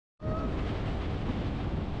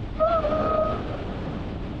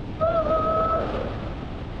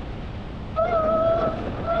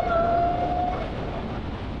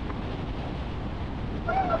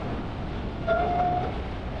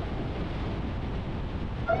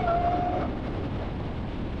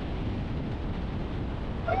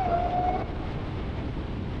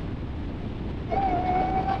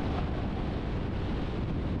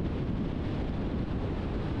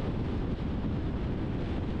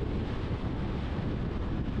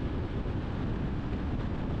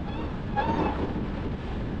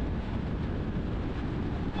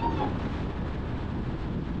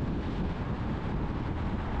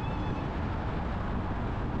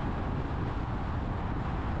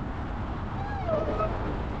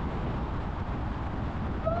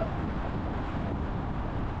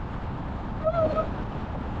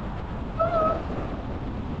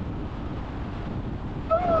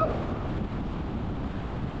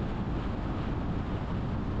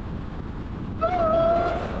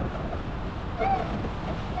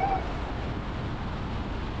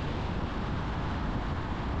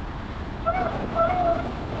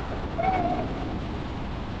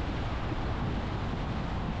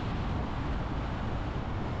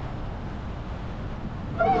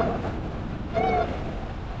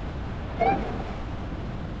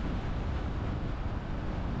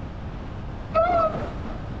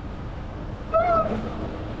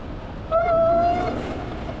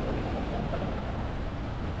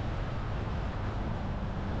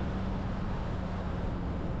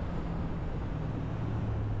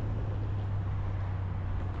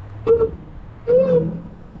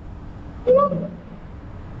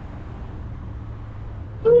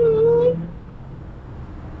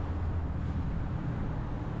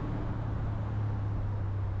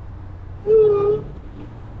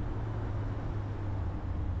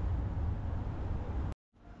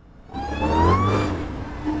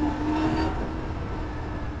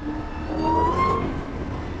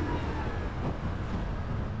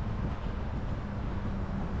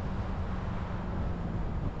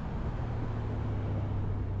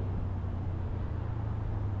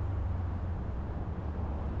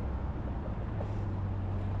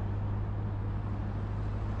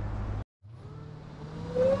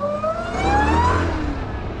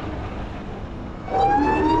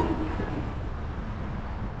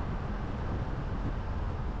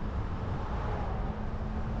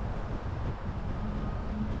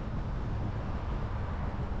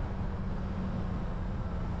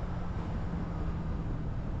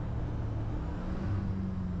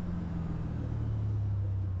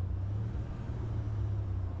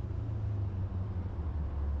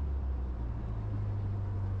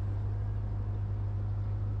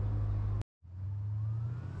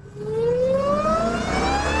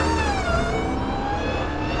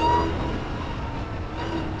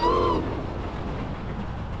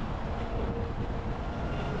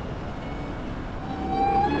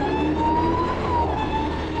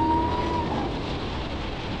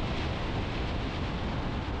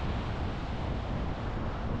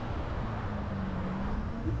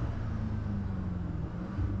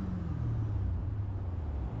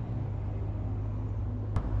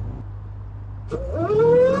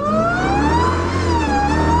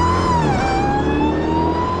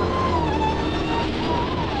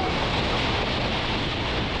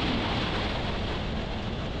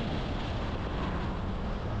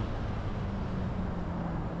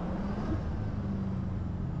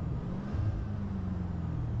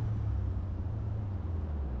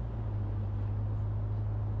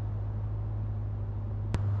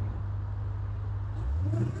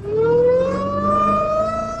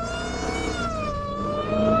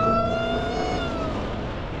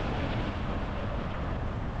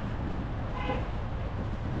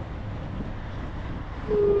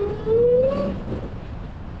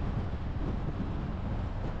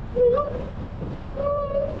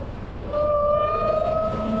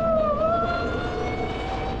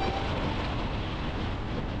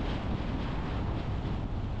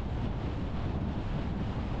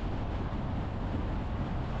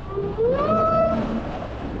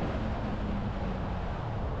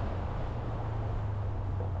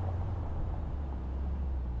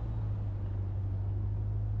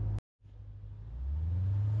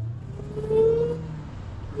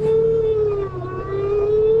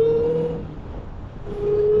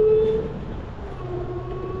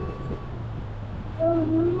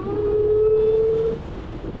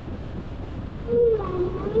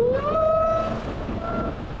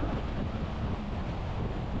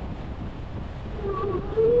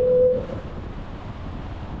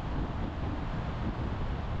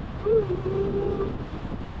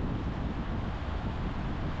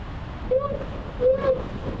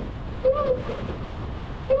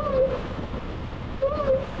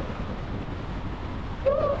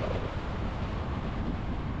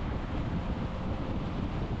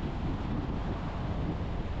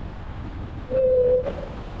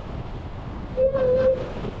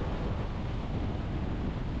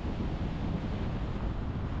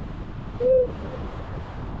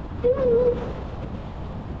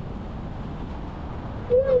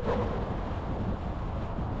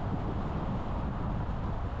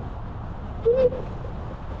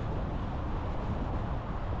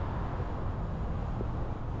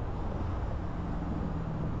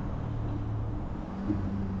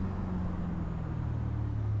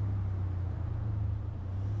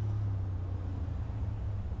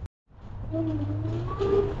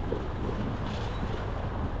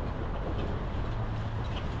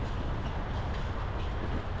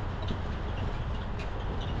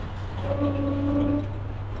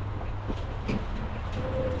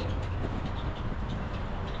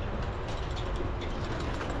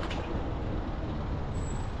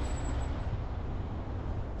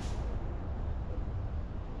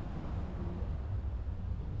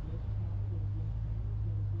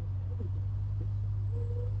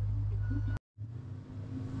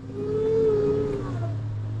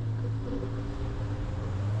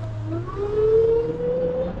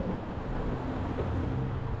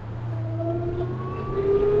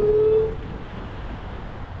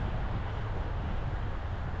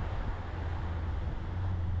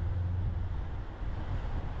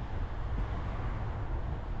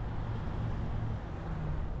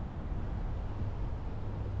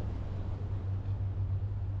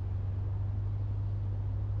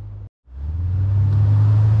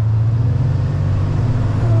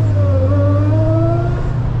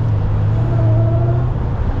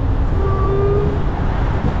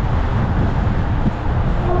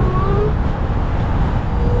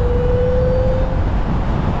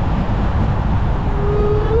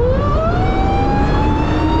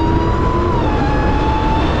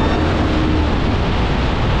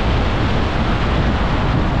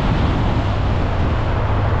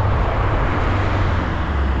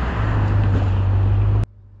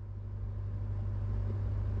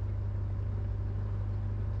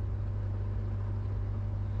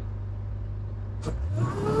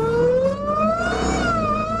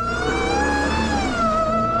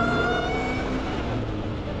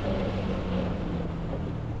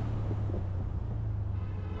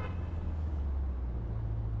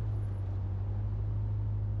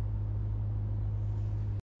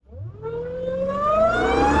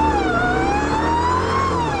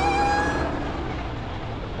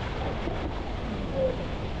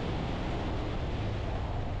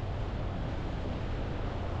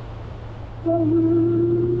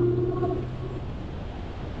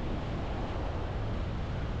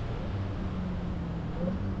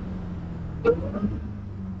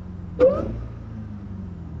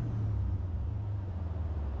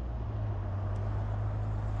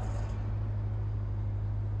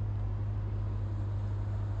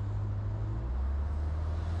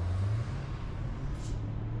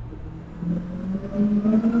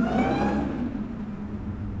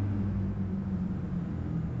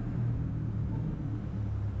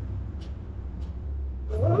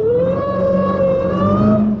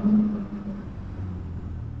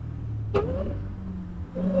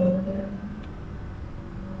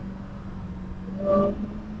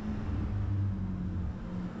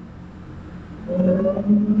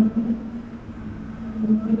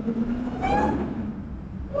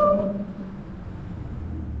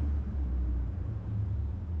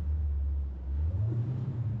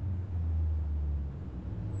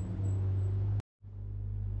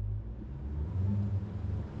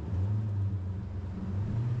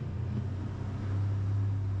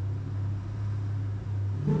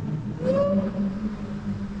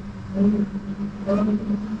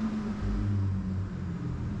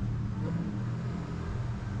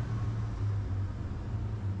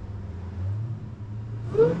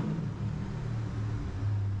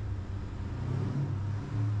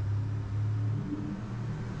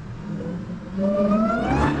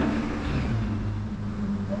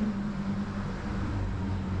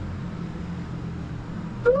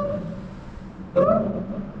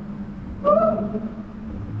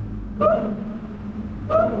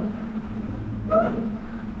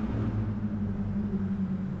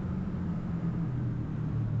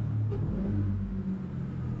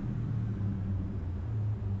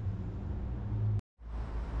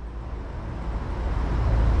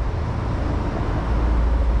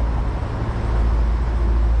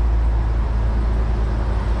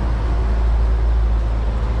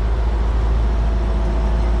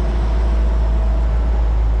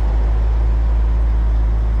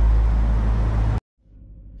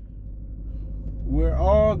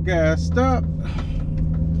Gassed up,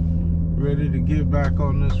 ready to get back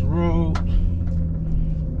on this road.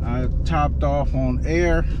 I topped off on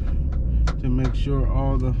air to make sure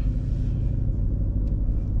all the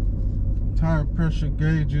tire pressure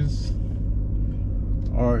gauges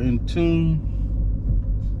are in tune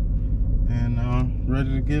and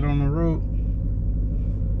ready to get on the road.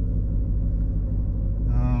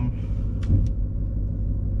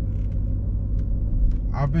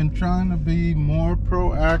 I've been trying to be more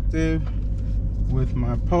proactive with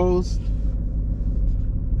my posts,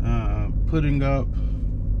 putting up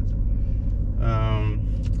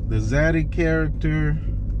the Zaddy character,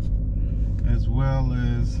 as well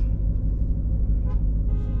as,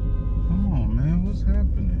 come on man, what's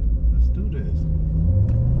happening? Let's do this.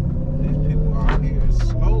 These people out here are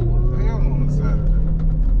slow as hell on a Saturday.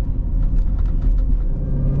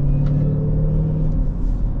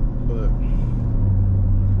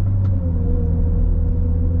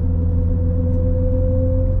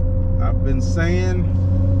 Saying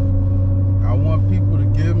I want people to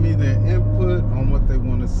give me their input on what they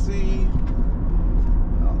want to see.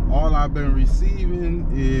 All I've been receiving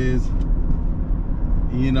is,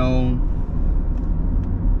 you know,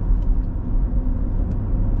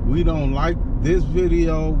 we don't like this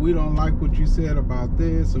video, we don't like what you said about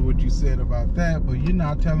this or what you said about that, but you're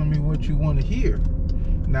not telling me what you want to hear.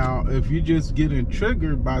 Now, if you're just getting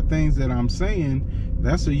triggered by things that I'm saying,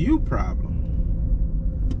 that's a you problem.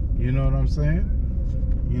 You know what I'm saying?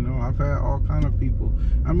 You know, I've had all kind of people.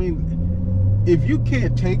 I mean, if you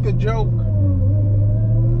can't take a joke,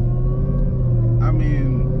 I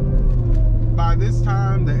mean, by this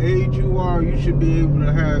time, the age you are, you should be able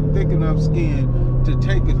to have thick enough skin to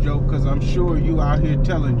take a joke, because I'm sure you out here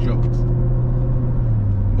telling jokes.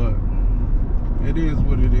 But it is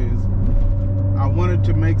what it is. I wanted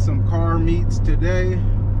to make some car meets today,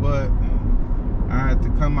 but I had to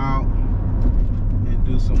come out and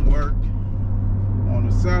do some work on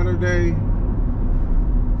a Saturday.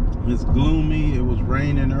 It's gloomy. It was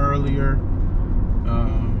raining earlier.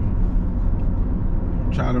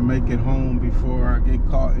 Try to make it home before I get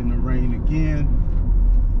caught in the rain again.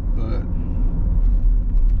 But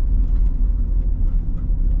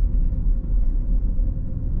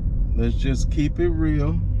let's just keep it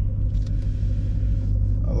real.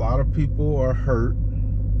 A lot of people are hurt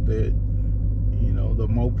that, you know, the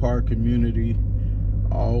Mopar community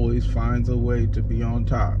always finds a way to be on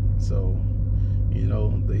top. So, you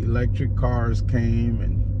know, the electric cars came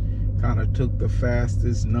and kind of took the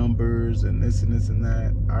fastest numbers and this and this and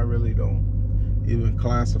that. I really don't even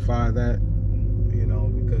classify that, you know,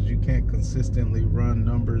 because you can't consistently run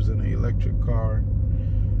numbers in an electric car,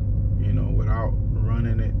 you know, without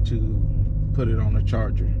running it to put it on a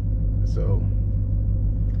charger. So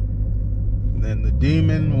then the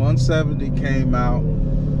Demon 170 came out.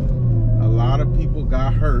 A lot of people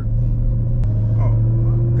got hurt. Oh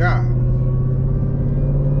my God.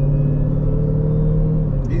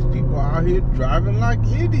 These people out here driving like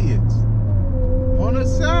idiots on a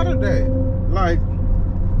Saturday. Like,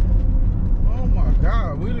 oh my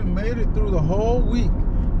God, we done made it through the whole week.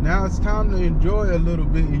 Now it's time to enjoy a little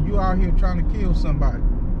bit, and you out here trying to kill somebody.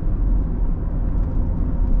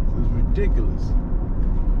 This is ridiculous.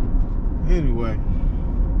 Anyway.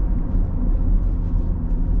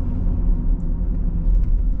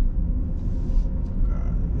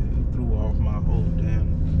 God, it threw off my whole damn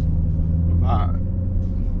vibe.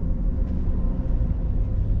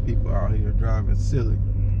 People out here driving silly.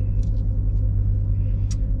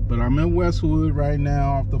 But I'm in Westwood right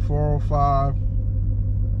now off the 405.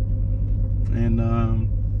 And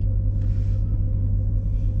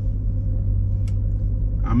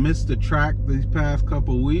I missed the track these past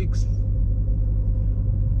couple weeks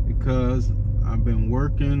because I've been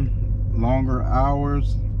working longer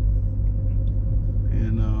hours,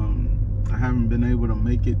 and I haven't been able to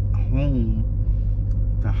make it home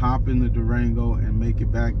to hop in the Durango and make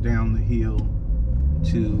it back down the hill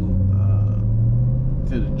to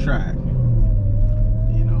the track.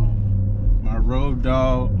 You know, my road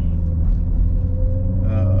dog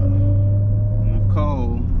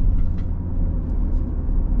Nicole,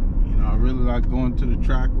 you know, I really like going to the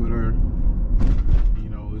track with her. You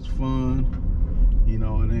know, it's fun. You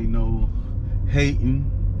know, it ain't no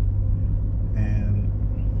hating, and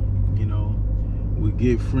you know, we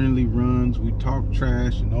get friendly runs, we talk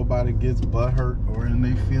trash, and nobody gets butthurt or in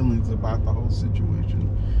their feelings about the whole situation.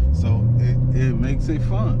 So it makes it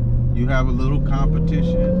fun. You have a little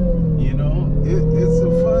competition, you know, it's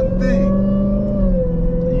a fun thing.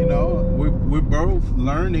 You know, we're both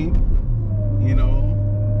learning, you know,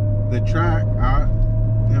 the track. I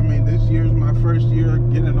mean, this year is my first year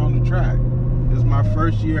getting on the track. It's my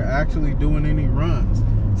first year actually doing any runs,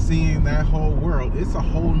 seeing that whole world. It's a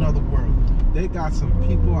whole nother world. They got some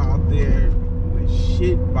people out there with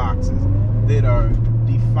shit boxes that are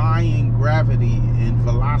defying gravity and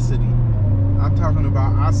velocity. I'm talking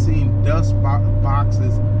about, I've seen dust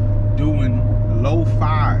boxes doing low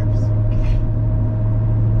fives.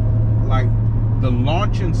 Like, the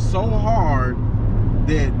launching so hard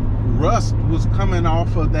that rust was coming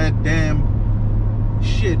off of that damn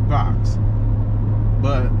shit box.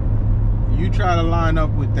 But you try to line up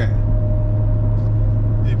with that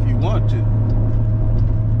if you want to.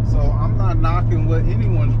 So I'm not knocking what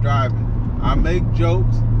anyone's driving. I make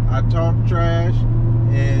jokes, I talk trash,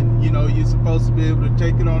 and you know, you're supposed to be able to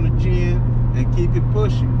take it on the chin and keep it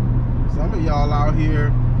pushing. Some of y'all out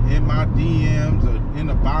here in my DMs or in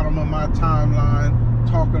the bottom of my timeline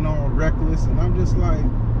talking all reckless, and I'm just like,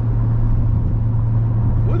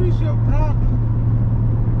 what is your problem?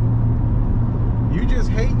 You just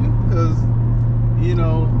hating because, you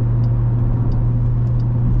know,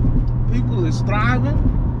 people is thriving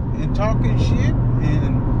and talking shit,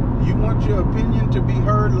 and you want your opinion to be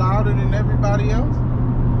heard louder than everybody else?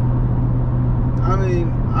 I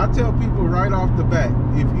mean, I tell people right off the bat,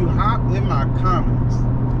 if you hop in my comments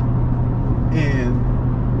and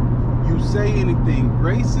you say anything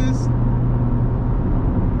racist,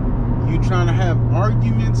 you trying to have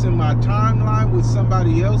arguments in my timeline with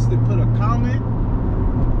somebody else that put a comment,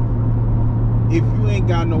 if you ain't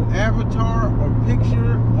got no avatar or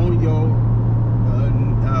picture on your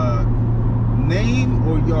name,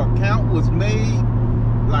 or your account was made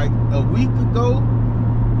like a week ago,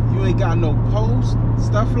 you ain't got no post,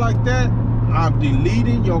 stuff like that, I'm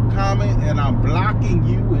deleting your comment and I'm blocking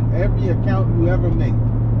you in every account you ever make.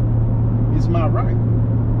 It's my right.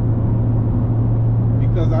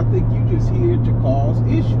 Because I think you just here to cause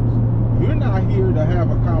issues. You're not here to have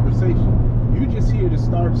a conversation. You're just here to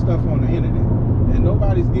start stuff on the internet. And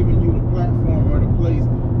nobody's giving you the platform or the place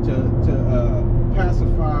to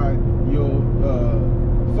pacify your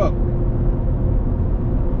fuckery.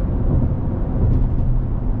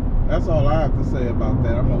 That's all I have to say about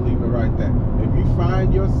that. I'm gonna leave it right there. If you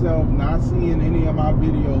find yourself not seeing any of my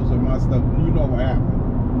videos or my stuff, you know what happened.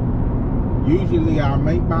 Usually I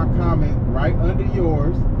make my comment right under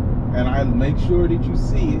yours, and I make sure that you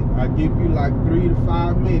see it. I give you like 3 to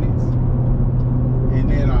 5 minutes, and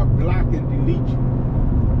then I block and delete you,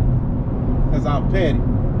 because I'm petty.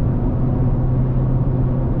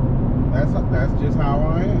 That's just how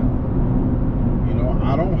I am. You know,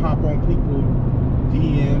 I don't hop on people's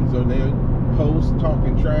DMs or their posts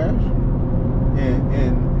talking trash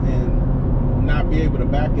and not be able to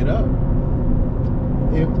back it up.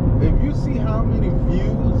 If you see how many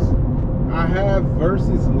views I have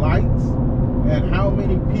versus likes, and how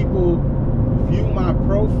many people view my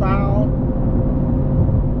profile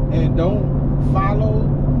and don't follow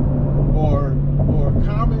or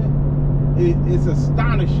comment, it's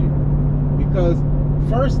astonishing. Because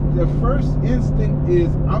the first instinct is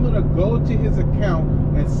I'm gonna go to his account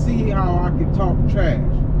and see how I can talk trash,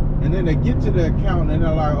 and then they get to the account and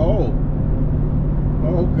they're like, oh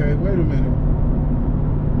okay, wait a minute,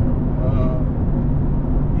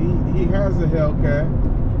 he has a Hellcat.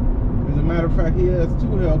 As a matter of fact, he has 2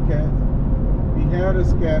 Hellcats. He had a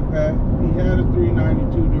Scat Pack, he had a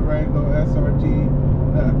 392 Durango SRT.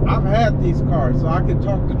 I've had these cars, so I can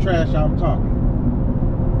talk the trash I'm talking.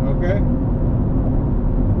 Okay?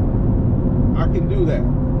 I can do that.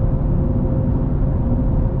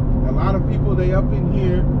 A lot of people, they up in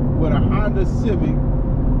here with a Honda Civic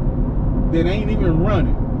that ain't even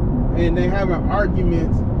running, and they having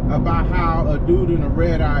arguments about how a dude in a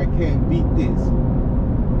red eye can't beat this.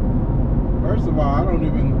 First of all, I don't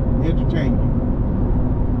even entertain you.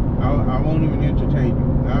 I won't even entertain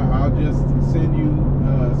you. I'll just send you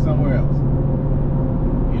somewhere else.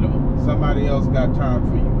 You know, somebody else got time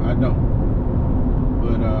for you. I don't.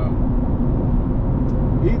 But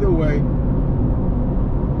either way,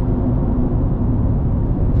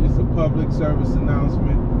 just a public service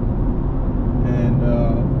announcement, and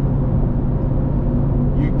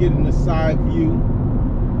you're getting a side view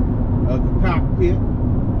of the cockpit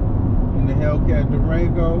in the Hellcat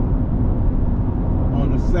Durango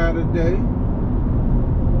on a Saturday,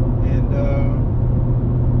 and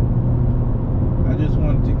I just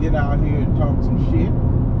wanted to get out here and talk some shit,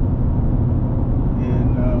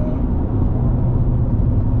 and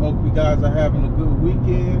hope you guys are having a good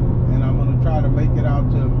weekend, and I'm going to try to make it out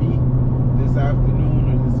to a meet this afternoon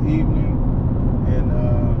or this evening, and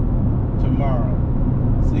tomorrow,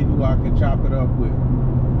 see who I can chop it up with.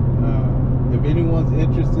 If anyone's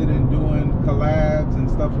interested in doing collabs and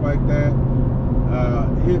stuff like that,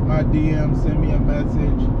 hit my DM, send me a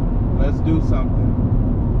message, let's do something.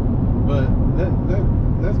 But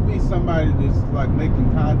let's be somebody that's like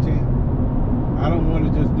making content. I don't want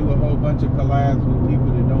to just do a whole bunch of collabs with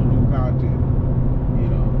people that don't do content, you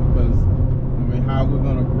know, because I mean, how we're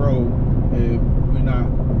gonna grow if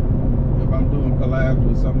I'm doing collabs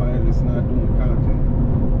with somebody that's not doing content?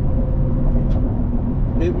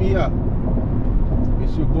 Hit me up.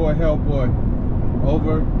 It's your boy Hellboy,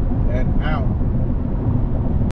 over and out.